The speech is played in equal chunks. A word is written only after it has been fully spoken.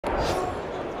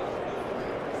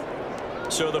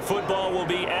So the football will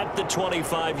be at the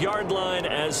 25-yard line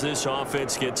as this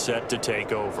offense gets set to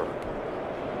take over.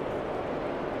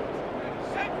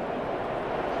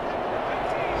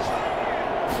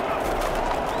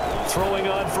 Throwing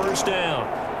on first down.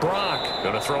 Brock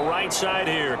going to throw right side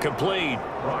here. Complete.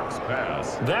 Brock's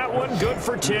pass. That one good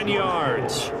for 10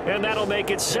 yards. And that'll make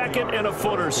it second and a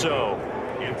foot or so.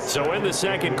 So in the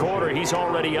second quarter, he's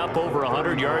already up over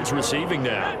 100 yards receiving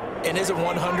now. And isn't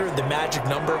 100 the magic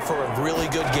number for a really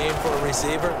good game for a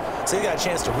receiver? So he got a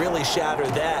chance to really shatter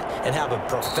that and have a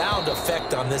profound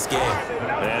effect on this game.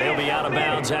 And he'll be out of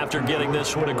bounds after getting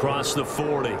this one across the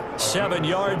 40. 7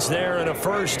 yards there and a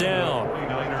first down.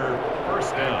 49er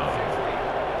first down.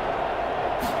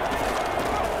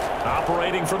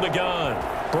 Operating from the gun.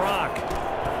 Brock.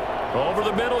 Over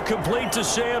the middle, complete to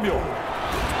Samuel.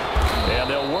 And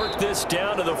they'll work this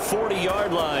down to the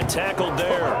 40-yard line. Tackled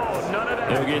there.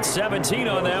 They'll get 17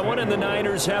 on that one, and the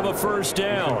Niners have a first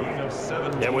down.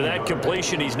 And with that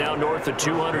completion, he's now north of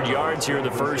 200 yards here in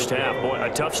the first half. Boy,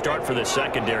 a tough start for the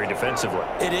secondary defensively.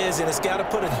 It is, and it's got to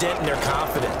put a dent in their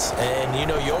confidence. And, you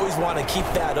know, you always want to keep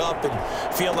that up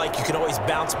and feel like you can always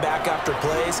bounce back after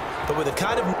plays. But with a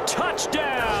kind of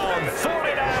touchdown,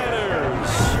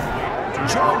 49ers.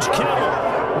 George Kittle.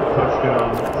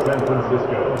 Touchdown, San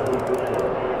Francisco.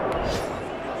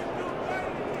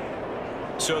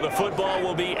 So the football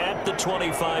will be at the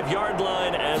 25-yard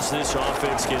line as this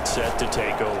offense gets set to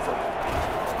take over.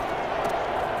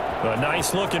 A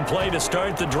nice-looking play to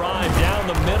start the drive down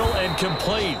the middle and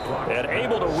complete. And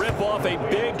able to rip off a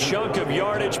big chunk of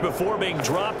yardage before being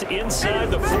dropped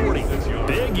inside the 40.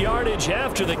 Big yardage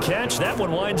after the catch. That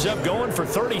one winds up going for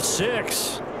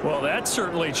 36. Well, that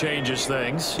certainly changes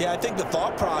things. Yeah, I think the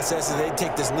thought process is they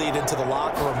take this lead into the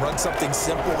locker room, run something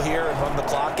simple here and run the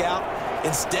clock out.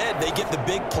 Instead, they get the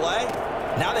big play.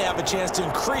 Now they have a chance to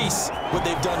increase what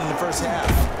they've done in the first half.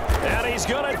 And he's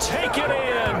going to take it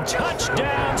in.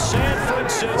 Touchdown, San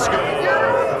Francisco.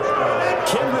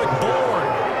 Kendrick Bourne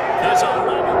is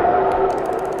 11.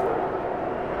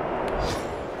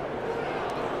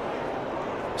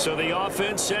 So the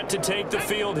offense set to take the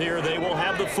field here. They will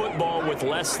have the football with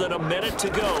less than a minute to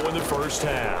go in the first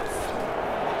half.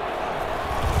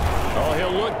 Oh,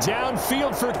 he'll look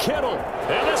downfield for Kittle.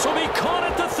 And this will be caught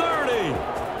at the 30.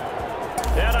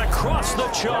 And across the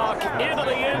chalk into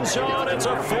the end zone. It's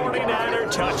a 49er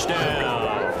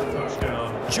touchdown.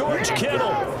 George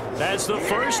Kittle as the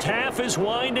first half is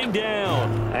winding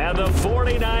down. And the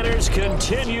 49ers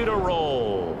continue to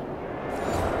roll.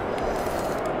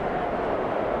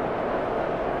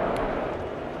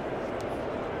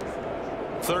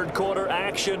 Third quarter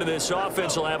action. This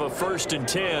offense will have a 1st and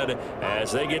 10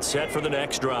 as they get set for the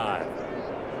next drive.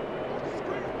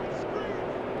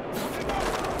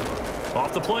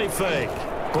 Off the play fake.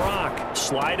 Brock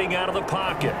sliding out of the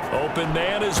pocket. Open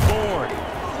man is Bourne.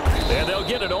 And they'll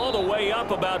get it all the way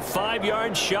up about 5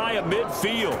 yards shy of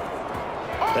midfield.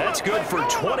 That's good for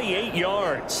 28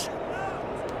 yards.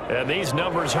 And these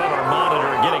numbers on our monitor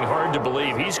are getting hard to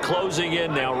believe. He's closing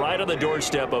in now right on the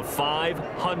doorstep of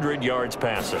 500 yards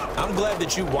passing. I'm glad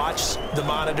that you watched the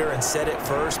monitor and said it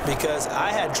first because I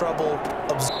had trouble.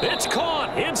 It's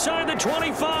caught inside the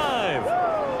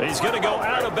 25. He's going to go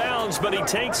out of bounds, but he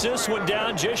takes this one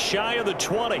down just shy of the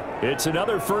 20. It's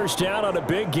another first down on a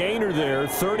big gainer there,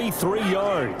 33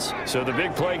 yards. So the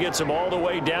big play gets him all the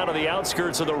way down to the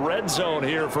outskirts of the red zone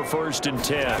here for 1st and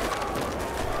 10.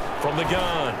 From the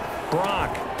gun,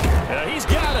 Brock. He's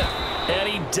got it. And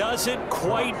he doesn't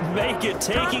quite make it,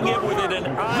 taking it within an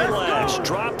eyelash.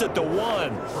 Dropped at the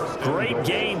 1. Great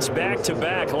gains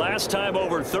back-to-back. Last time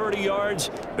over 30 yards,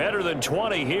 better than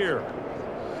 20 here.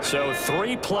 So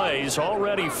 3 plays,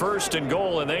 already 1st and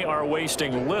goal, and they are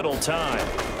wasting little time.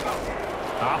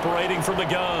 Operating from the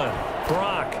gun,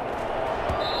 Brock.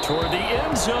 Toward the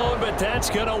end zone, but that's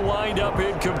going to wind up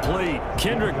incomplete.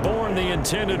 Kendrick Bourne, the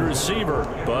intended receiver,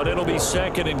 but it'll be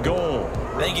 2nd and goal.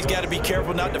 I think he's got to be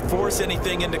careful not to force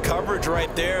anything into coverage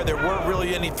right there. There weren't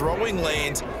really any throwing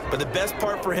lanes, but the best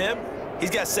part for him,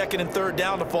 he's got 2nd and 3rd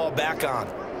down to fall back on.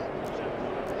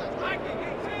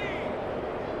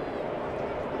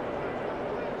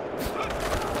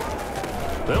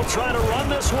 They'll try to run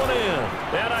this one in.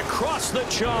 And across the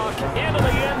chalk into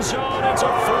the end zone. It's a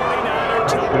 49er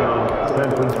touchdown.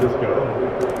 San Francisco.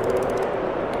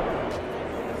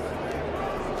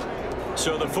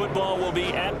 So the football will be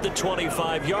at the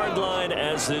 25-yard line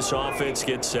as this offense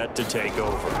gets set to take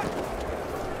over.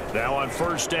 Now on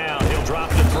first down, he'll drop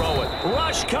to throw it.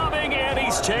 Rush coming, and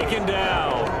he's taken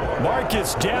down.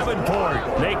 Marcus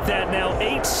Davenport make that now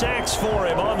 8 sacks for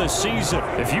him on the season.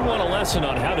 If you want a lesson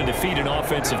on how to defeat an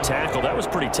offensive tackle, that was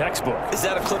pretty textbook. Is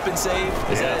that a clip and save?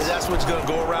 That's what's going to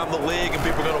go around the league, and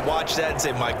people are going to watch that and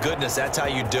say, my goodness, that's how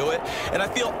you do it? And I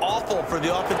feel awful for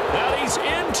the offense. And he's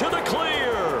into the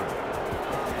clear.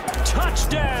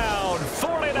 Touchdown,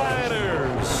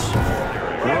 49ers.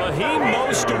 Raheem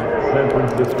Mostert. San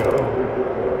Francisco.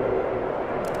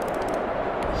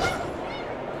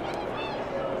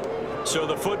 So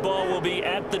the football will be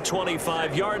at the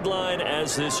 25-yard line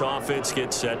as this offense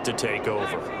gets set to take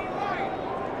over.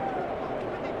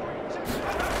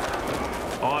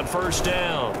 On first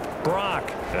down,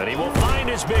 Brock, and he will find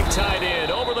his big tight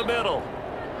end over the middle.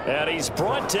 And he's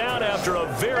brought down after a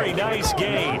very nice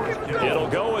gain. It'll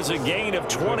go as a gain of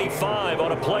 25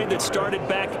 on a play that started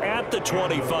back at the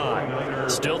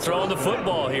 25. Still throwing the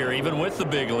football here, even with the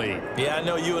big lead. Yeah, I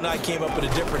know you and I came up in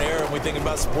a different era, and we think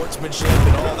about sportsmanship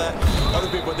and all that. Other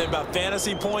people think about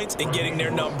fantasy points and getting their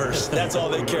numbers. That's all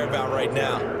they care about right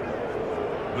now.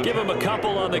 Give him a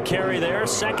couple on the carry there,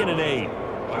 2nd and 8.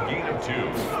 A gain of 2.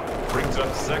 Brings up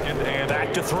 2nd and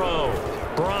Back to throw.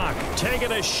 Brock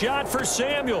taking a shot for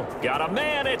Samuel. Got a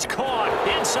man. It's caught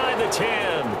inside the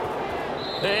 10.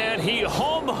 And he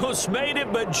almost made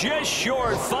it, but just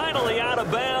short. Finally out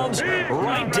of bounds,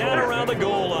 right down around the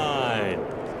goal line.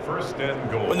 1st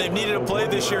and goal. When they've needed a play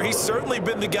this year, he's certainly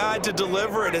been the guy to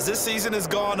deliver it. As this season has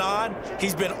gone on,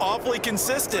 he's been awfully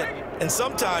consistent and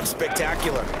sometimes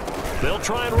spectacular. They'll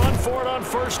try and run for it on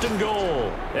 1st and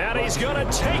goal. And he's going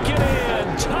to take it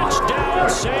in. Touchdown,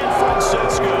 San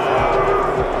Francisco.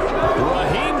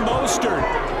 Raheem Mostert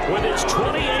with his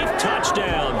 28th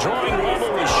touchdown, drawing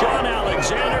level with Sean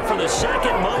Alexander for the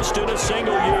 2nd most in a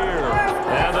single year.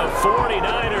 And the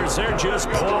 49ers, they're just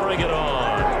pouring it on.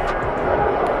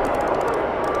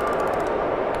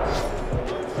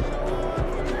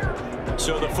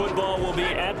 So the football will be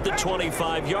at the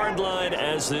 25-yard line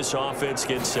as this offense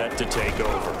gets set to take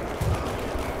over.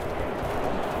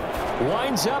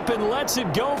 Winds up and lets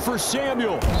it go for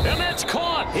Samuel. And that's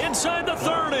caught inside the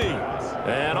 30.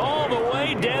 And all the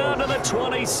way down to the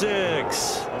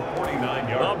 26.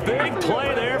 A big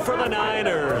play there for the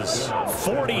Niners.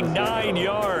 49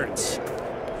 yards.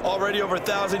 Already over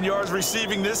 1,000 yards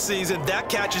receiving this season. That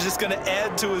catch is just going to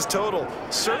add to his total.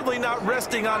 Certainly not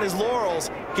resting on his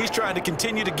laurels. He's trying to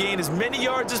continue to gain as many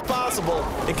yards as possible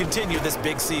and continue this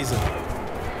big season.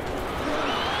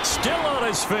 Still on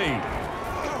his feet.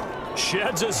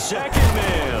 Sheds a 2nd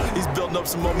man. He's building up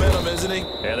some momentum, isn't he?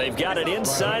 And they've got it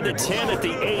inside the 10 at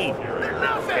the 8.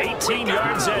 18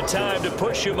 yards that time to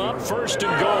push him up 1st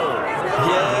and goal.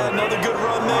 Yeah, another good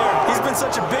run there. He's been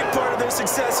such a big part of their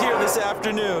success here this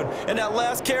afternoon. And that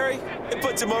last carry, it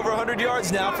puts him over 100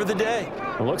 yards now for the day.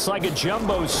 It looks like a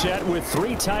jumbo set with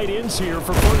 3 tight ends here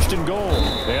for 1st and goal.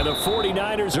 And the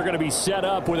 49ers are going to be set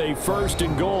up with a 1st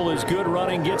and goal as good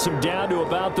running gets him down to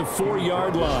about the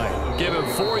 4-yard line. Give him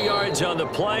 4 yards on the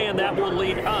play, and that will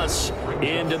lead us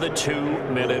into the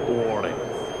 2-minute warning.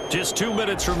 Just 2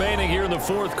 minutes remaining here in the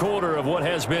 4th quarter of what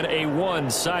has been a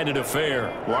one-sided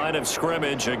affair. Line of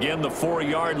scrimmage, again the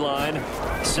 4-yard line,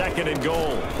 2nd and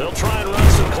goal. They'll try and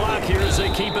run some clock here as they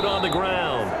keep it on the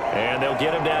ground. And they'll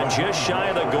get him down just shy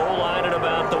of the goal line at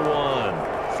about the 1.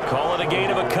 Call it a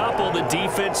gain of a couple. The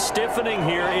defense stiffening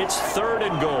here. It's 3rd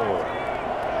and goal.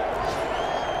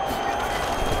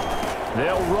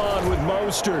 They'll run with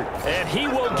Mostert, and he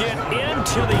will get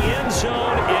into the end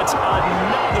zone. It's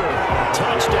another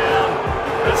touchdown.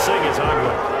 This thing is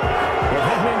ugly. Well,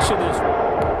 I mentioned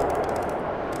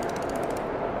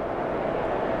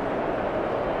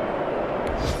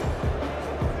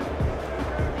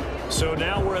this. So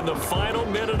now we're in the final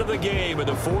minute of the game in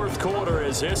the 4th quarter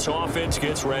as this offense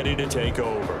gets ready to take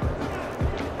over.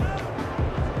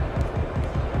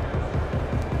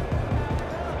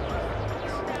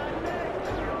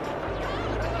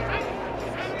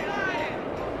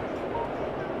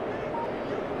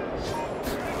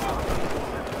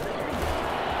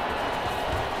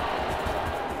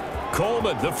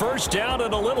 Coleman, the 1st down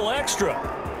and a little extra.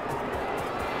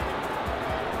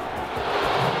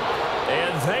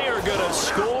 And they are going to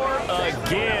score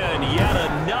again. Yet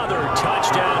another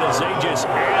touchdown as they just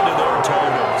add to their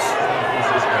totals.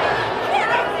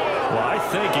 Well, I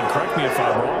think, and correct me if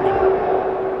I'm wrong,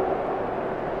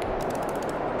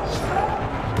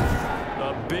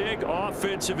 a big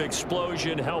offensive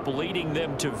explosion helped leading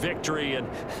them to victory. And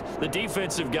the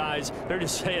defensive guys, they're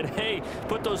just saying, hey,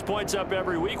 put those points up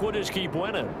every week. We'll just keep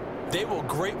winning. They will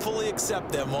gratefully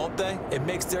accept them, won't they? It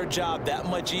makes their job that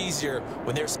much easier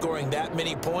when they're scoring that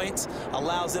many points,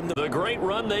 allows them to... The great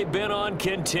run they've been on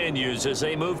continues as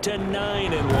they move to 9-1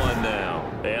 now.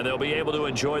 And they'll be able to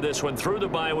enjoy this one through the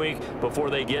bye week before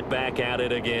they get back at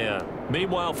it again.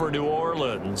 Meanwhile, for New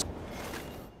Orleans...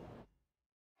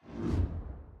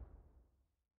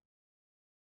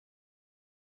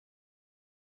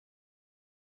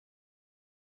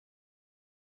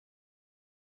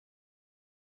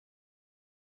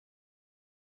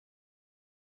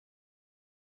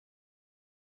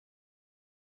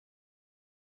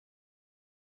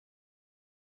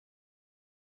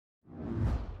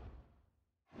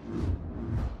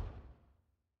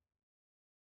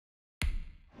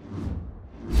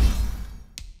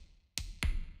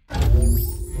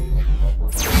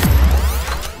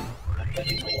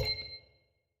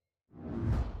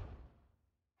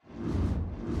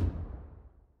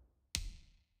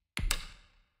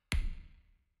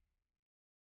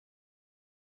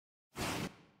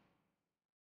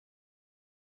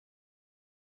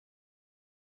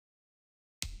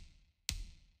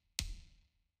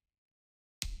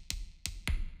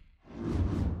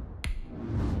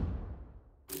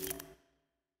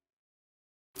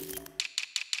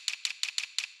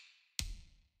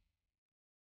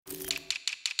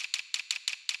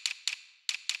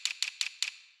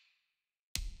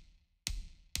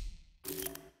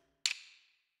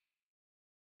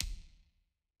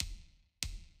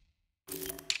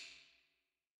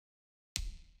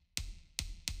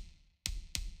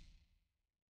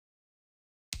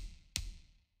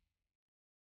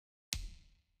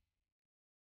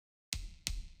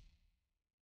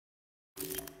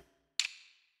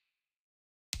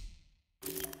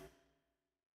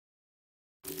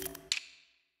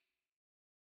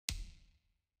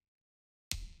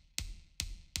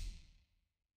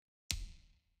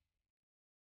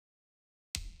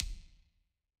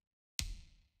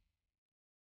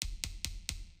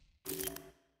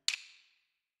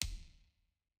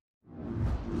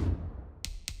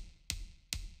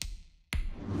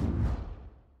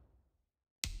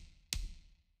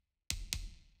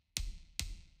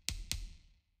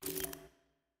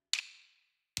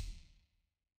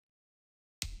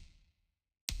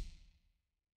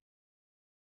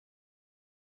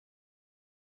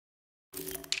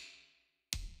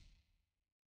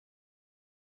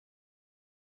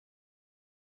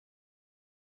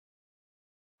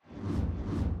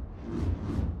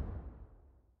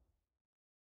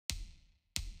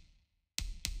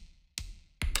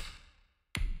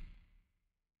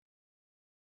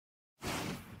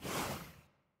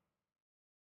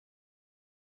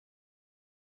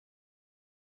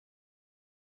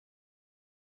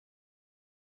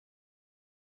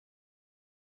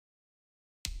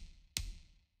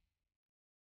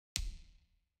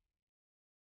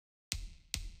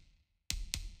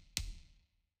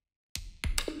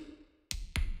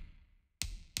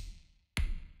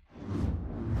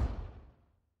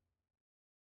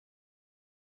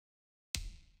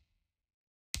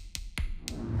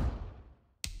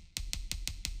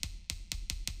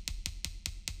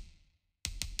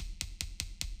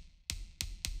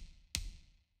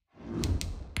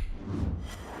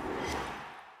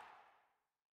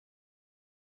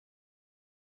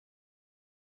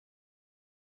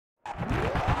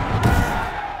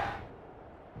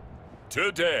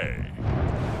 Today,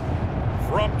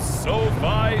 from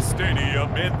SoFi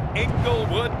Stadium in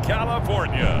Inglewood,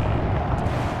 California,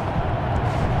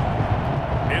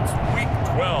 it's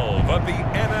Week 12 of the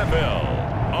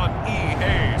NFL on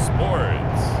EA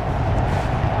Sports.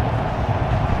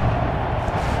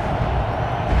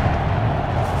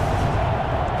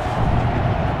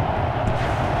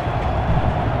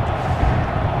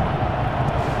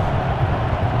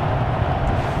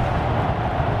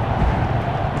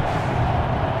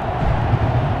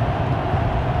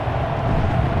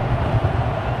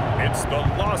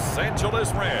 Los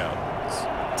Angeles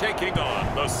Rams taking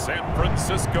on the San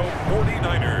Francisco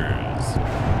 49ers.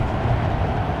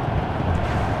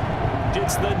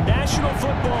 It's the National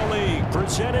Football League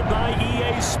presented by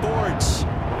EA Sports.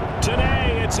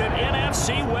 Today, it's an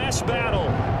NFC West battle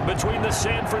between the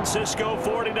San Francisco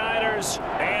 49ers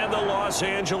and the Los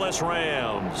Angeles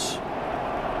Rams.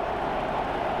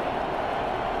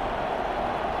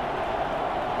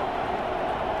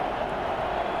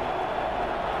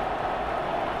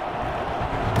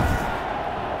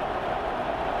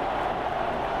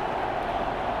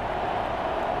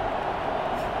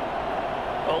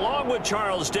 Along with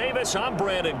Charles Davis, I'm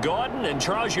Brandon Gaudin. And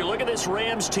Charles, you look at this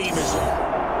Rams team as...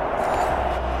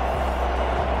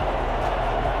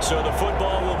 So the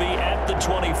football will be at the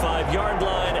 25-yard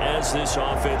line as this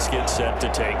offense gets set to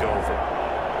take over.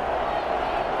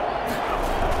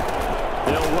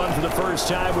 They'll run for the first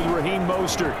time with Raheem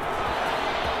Mostert.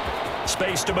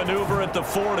 Space to maneuver at the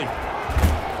 40.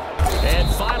 And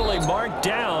finally marked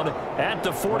down at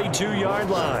the 42-yard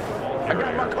line. I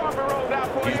got my carpet rolled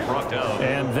out for you. He's brought down.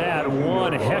 And that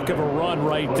one heck of a run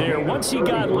right there. Once he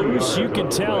got loose, you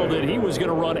could tell that he was going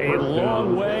to run a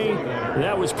long way.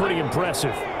 That was pretty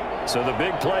impressive. So the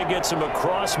big play gets him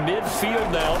across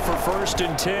midfield now for 1st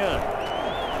and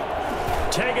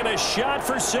 10. Taking a shot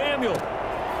for Samuel.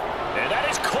 And that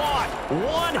is caught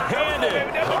one-handed.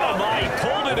 Oh, my, he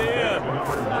pulled it in.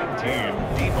 Number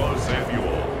 19, Deebo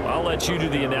Samuel. I'll let you do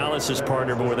the analysis,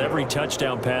 partner, but with every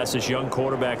touchdown pass this young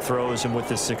quarterback throws and with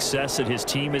the success that his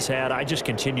team has had, I just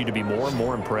continue to be more and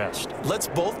more impressed. Let's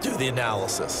both do the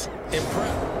analysis.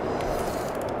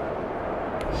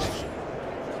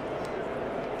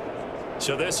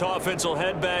 So this offense will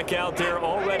head back out there,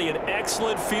 already in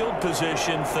excellent field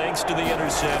position thanks to the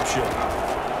interception.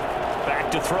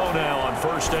 Back to throw now on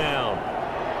 1st down.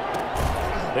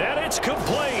 And it's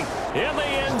complete in the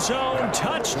end zone.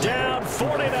 Touchdown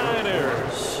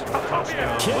 49ers.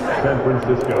 San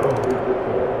Francisco.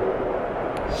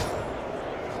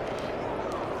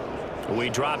 We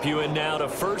drop you in now to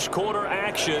first quarter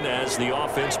action as the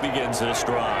offense begins this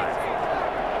drive.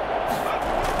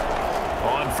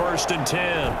 On 1st and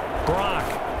 10, Brock.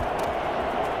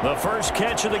 The first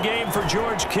catch of the game for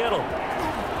George Kittle.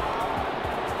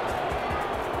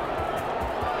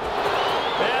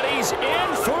 And he's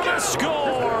in for the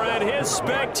score, and his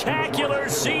spectacular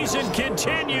season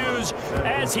continues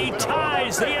as he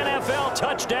ties the NFL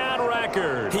touchdown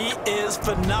record. He is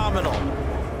phenomenal.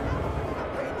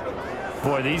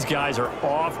 Boy, these guys are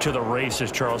off to the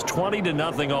races, Charles.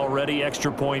 20-0 already,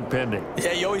 extra point pending.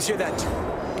 Yeah, you always hear that.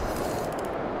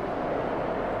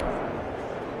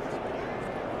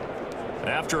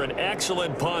 After an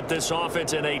excellent punt, this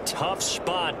offense in a tough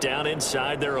spot down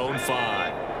inside their own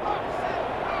 5.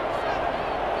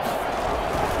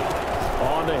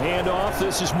 On the handoff,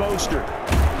 this is Mostert.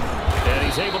 And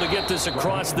he's able to get this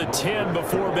across the 10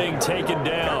 before being taken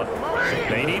down.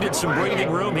 They needed some breathing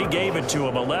room. He gave it to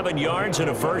them. 11 yards and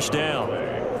a 1st down.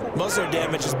 Most of their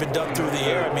damage has been done through the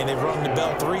air. I mean, they've rung the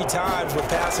bell 3 times with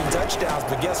passing touchdowns.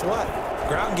 But guess what?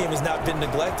 Ground game has not been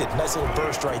neglected. Nice little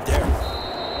burst right there.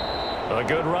 A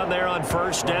good run there on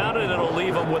 1st down, and it'll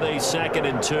leave them with a 2nd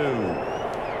and 2.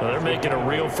 Well, they're making a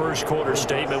real first quarter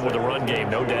statement with the run game,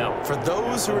 no doubt. For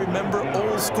those who remember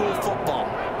old school football,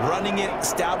 running it,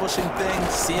 establishing things,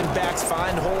 seeing backs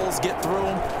find holes, get through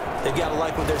them, they've got to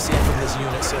like what they're seeing from this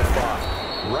unit so far.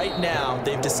 Right now,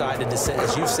 they've decided to,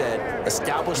 as you said,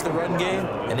 establish the run game,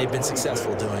 and they've been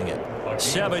successful doing it.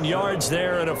 7 yards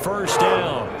there and a 1st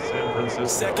down.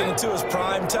 2nd and 2 is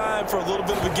prime time for a little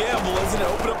bit of a gamble, isn't it?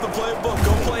 Open up the playbook,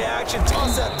 go play action,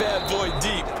 toss that bad boy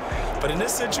deep. But in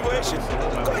this situation,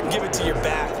 go ahead and give it to your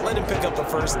back. Let him pick up a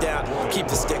 1st down. Keep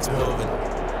the sticks moving.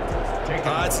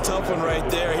 It's a tough one right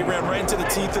there. He ran right into the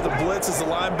teeth of the blitz as the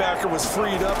linebacker was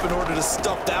freed up in order to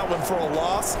stuff that one for a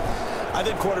loss. I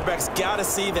think quarterbacks got to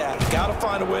see that. Got to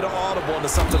find a way to audible into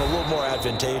something a little more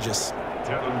advantageous.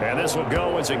 And this will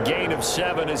go as a gain of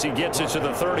 7 as he gets it to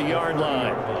the 30-yard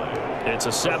line. It's a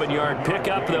 7-yard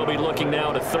pickup. They'll be looking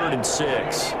now to 3rd and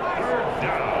 6.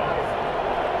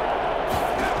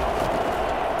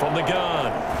 From the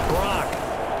gun, Brock.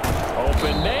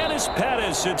 Open man is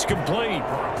Pettis. It's complete.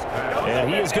 And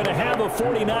he is going to have a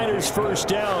 49ers 1st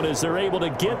down as they're able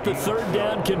to get the 3rd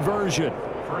down conversion.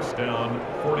 1st down,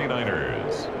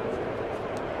 49ers.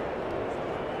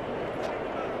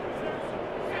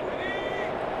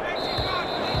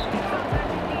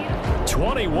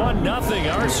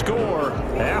 21-0 our score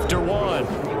after 1.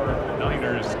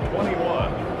 Niners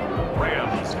 21,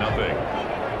 Rams 0.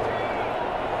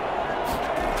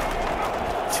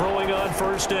 Throwing on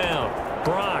 1st down.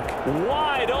 Brock,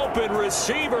 wide open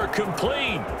receiver,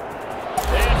 complete.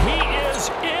 And he is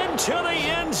into the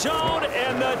end zone,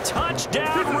 and the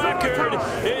touchdown record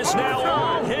is now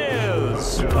all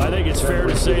his. I think it's fair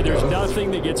to say there's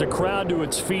nothing that gets a crowd to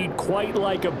its feet quite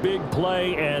like a big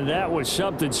play, and that was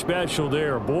something special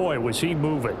there. Boy, was he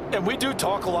moving. And we do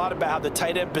talk a lot about how the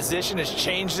tight end position has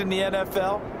changed in the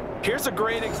NFL. Here's a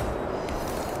great example.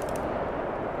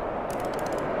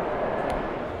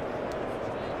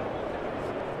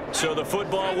 So the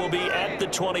football will be at the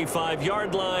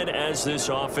 25-yard line as this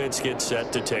offense gets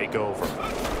set to take over.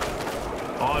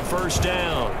 On 1st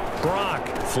down, Brock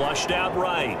flushed out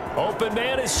right. Open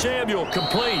man is Samuel,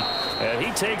 complete. And he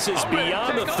he takes us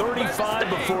beyond the 35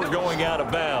 before going out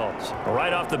of bounds.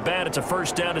 Right off the bat, it's a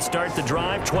first down to start the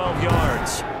drive, 12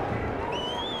 yards.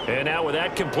 And now with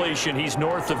that completion, he's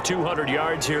north of 200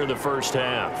 yards here in the first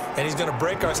half. And he's going to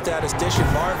break our statistician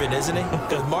Marvin, isn't he?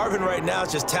 Because Marvin right now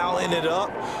is just tallying it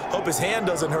up. Hope his hand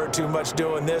doesn't hurt too much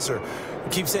doing this or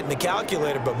keeps hitting the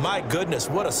calculator. But my goodness,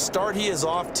 what a start he is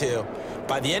off to.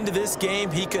 By the end of this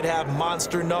game, he could have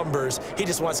monster numbers. He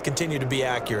just wants to continue to be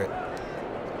accurate.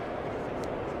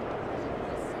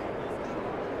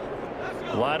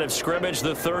 Line of scrimmage,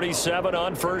 the 37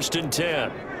 on 1st and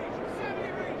 10.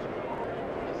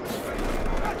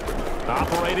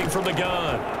 Operating from the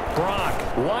gun.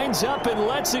 Brock lines up and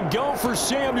lets it go for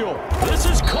Samuel. This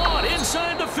is caught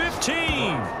inside the 15.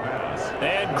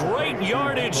 And great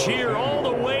yardage here all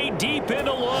the way deep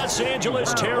into Los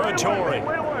Angeles territory.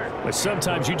 But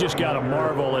sometimes you just got to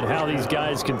marvel at how these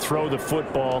guys can throw the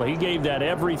football. He gave that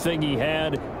everything he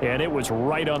had, and it was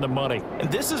right on the money.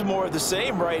 And this is more of the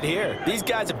same right here. These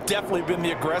guys have definitely been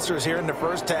the aggressors here in the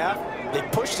first half. They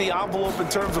pushed the envelope in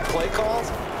terms of play calls,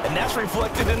 and that's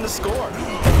reflected in the score.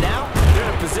 And now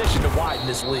they're in a position to widen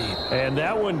this lead. And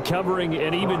that one covering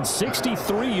an even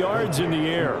 63 yards in the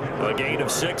air. A gain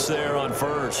of 6 there on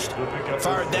first.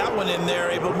 Fired that one in there,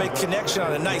 able to make connection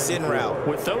on a nice in route.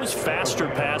 With those faster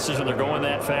passes and they're going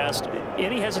that fast,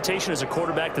 any hesitation as a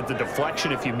quarterback that the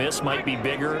deflection, if you miss, might be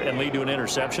bigger and lead to an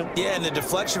interception? Yeah, and the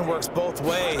deflection works both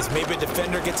ways. Maybe a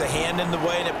defender gets a hand in the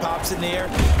way and it pops in the air.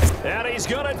 And he's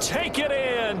going to take it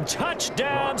in.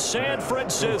 Touchdown, San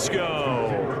Francisco.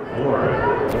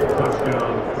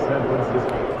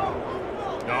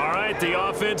 All right, the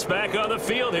offense back on the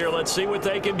field here. Let's see what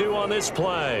they can do on this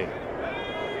play.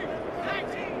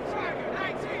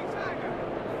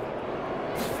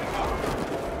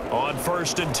 On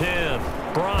 1st and 10,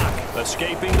 Brock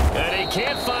escaping, and he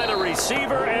can't find a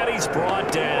receiver, and he's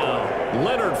brought down.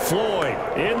 Leonard Floyd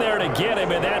in there to get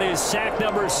him, and that is sack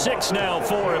number 6 now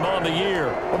for him on the year.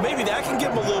 Well, maybe that can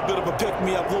give him a little bit of a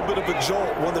pick-me-up, a little bit of a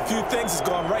jolt. One of the few things that's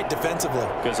gone right defensively.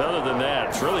 Because other than that,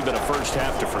 it's really been a first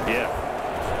half to forget.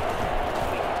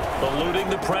 Eluding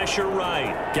the pressure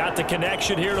right. Got the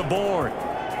connection here to Bourne.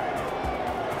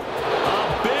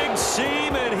 A big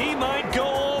seam, and he might go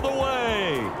all the way.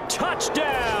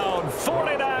 Touchdown,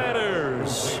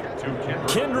 49ers.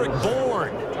 Kendrick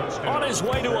Bourne on his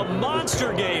way to a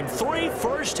monster game. 3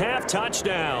 first-half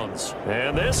touchdowns.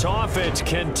 And this offense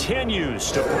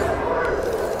continues to...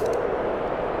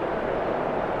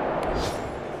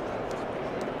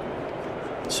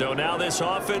 So now this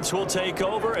offense will take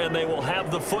over, and they will have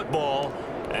the football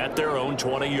at their own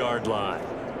 20-yard line.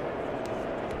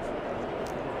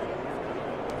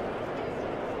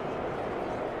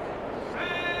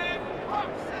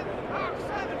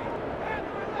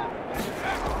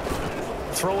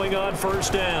 Throwing on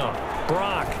 1st down.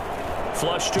 Brock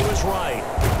flush to his right.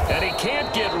 And he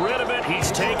can't get rid of it.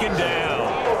 He's taken down.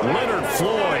 Leonard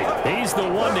Floyd, he's the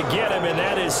one to get him, and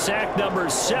that is sack number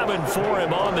 7 for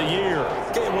him on the year.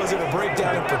 Okay, was it a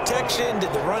breakdown in protection?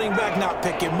 Did the running back not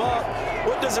pick him up?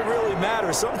 What does it really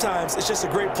matter? Sometimes it's just a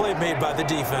great play made by the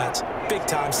defense.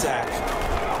 Big-time sack.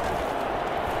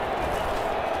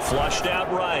 Flushed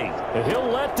out right. And he'll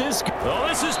let this go. Oh,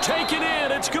 this is taken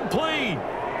in. It's complete.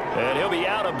 And he'll be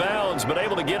out of bounds, but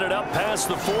able to get it up past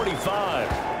the 45.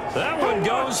 That one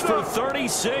goes for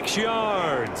 36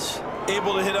 yards.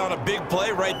 Able to hit on a big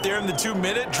play right there in the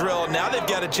 2-minute drill. Now they've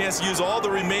got a chance to use all the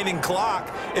remaining clock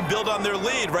and build on their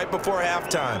lead right before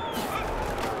halftime.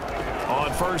 On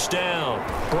 1st down,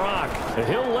 Brock,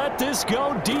 he'll let this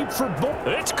go deep for Bourne.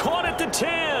 It's caught at the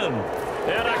 10.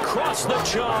 And across the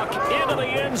chalk into the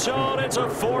end zone. It's a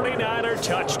 49er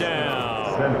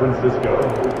touchdown. San Francisco.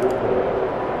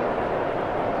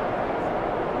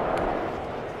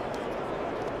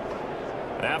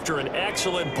 After an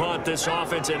excellent punt, this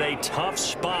offense in a tough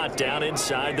spot down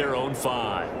inside their own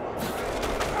 5.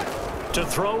 To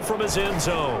throw from his end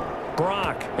zone,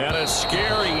 Brock, and a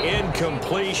scary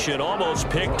incompletion, almost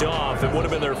picked off. It would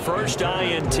have been their first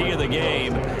INT of the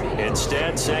game.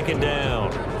 Instead, 2nd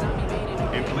down.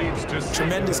 It leads to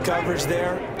Tremendous coverage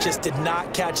there. Just did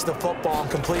not catch the football and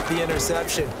complete the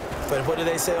interception. But what do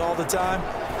they say all the time?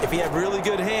 If he had really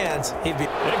good hands, he'd be...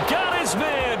 And got his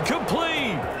man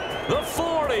complete. The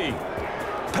 40,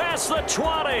 past the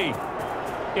 20,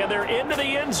 and they're into the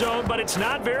end zone, but it's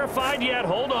not verified yet.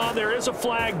 Hold on, there is a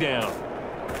flag down.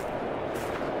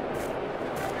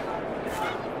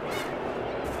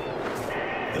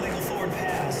 Illegal forward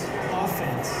pass,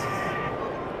 offense.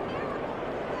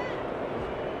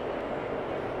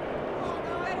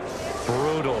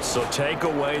 Brutal, so take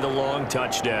away the long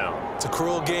touchdown. It's a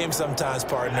cruel game sometimes,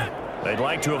 partner. They'd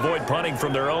like to avoid punting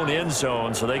from their own end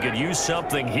zone so they could use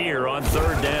something here on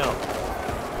 3rd down.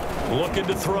 Looking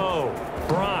to throw.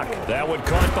 Brock. That one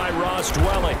caught by Ross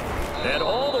Dwelling. And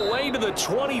all the way to the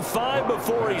 25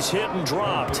 before he's hit and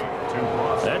dropped.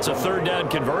 That's a 3rd down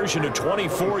conversion to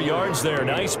 24 yards there.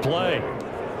 Nice play.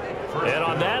 And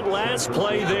on that last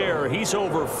play there, he's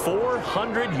over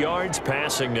 400 yards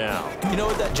passing now. You know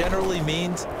what that generally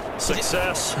means?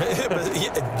 Success.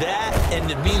 That, and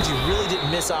it means you really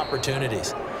didn't miss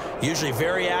opportunities. Usually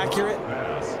very accurate.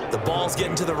 The ball's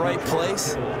getting to the right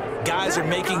place. Guys are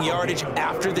making yardage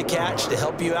after the catch to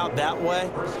help you out that way.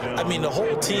 I mean, the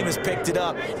whole team has picked it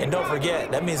up. And don't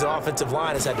forget, that means the offensive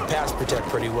line has had to pass protect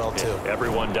pretty well, too.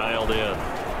 Everyone dialed in.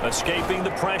 Escaping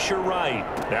the pressure right.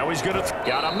 Now he's going to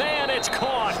got a man. It's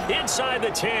caught inside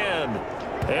the 10.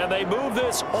 And they move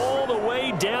this all the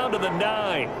way down to the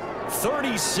 9.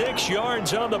 36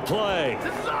 yards on the play.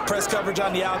 Press coverage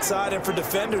on the outside, and for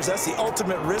defenders, that's the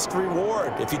ultimate risk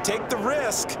reward. If you take the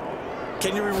risk,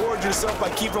 can you reward yourself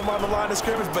by keeping them on the line of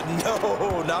scrimmage? But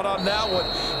no, not on that one.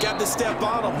 Got to step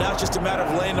on them. Now it's just a matter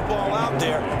of laying the ball out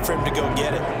there for him to go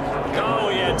get it. Oh,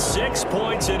 he had 6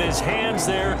 points in his hands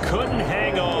there. Couldn't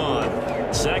hang on.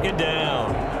 2nd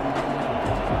down.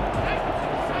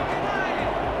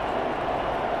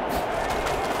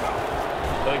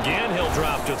 Again, he'll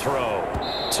drop to throw.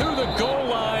 To the goal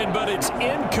line, but it's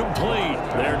incomplete.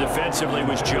 There defensively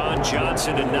was John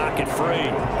Johnson to knock it free.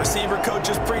 Receiver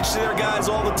coaches preach to their guys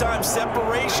all the time.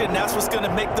 Separation, that's what's going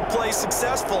to make the play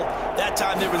successful. That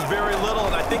time there was very little,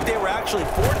 and I think they were actually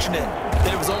fortunate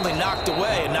that it was only knocked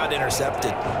away and not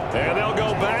intercepted. And they'll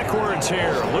go backwards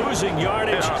here, losing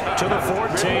yardage to the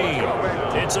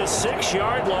 14. It's a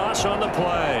 6-yard loss on the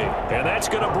play, and that's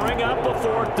going to bring up a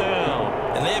 4th down.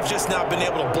 And they've just not been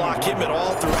able to block him at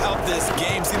all throughout this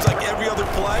game. Seems like every other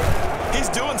play, he's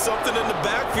doing something in the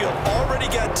backfield. Already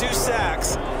got 2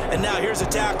 sacks, and now here's a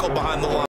tackle behind the line.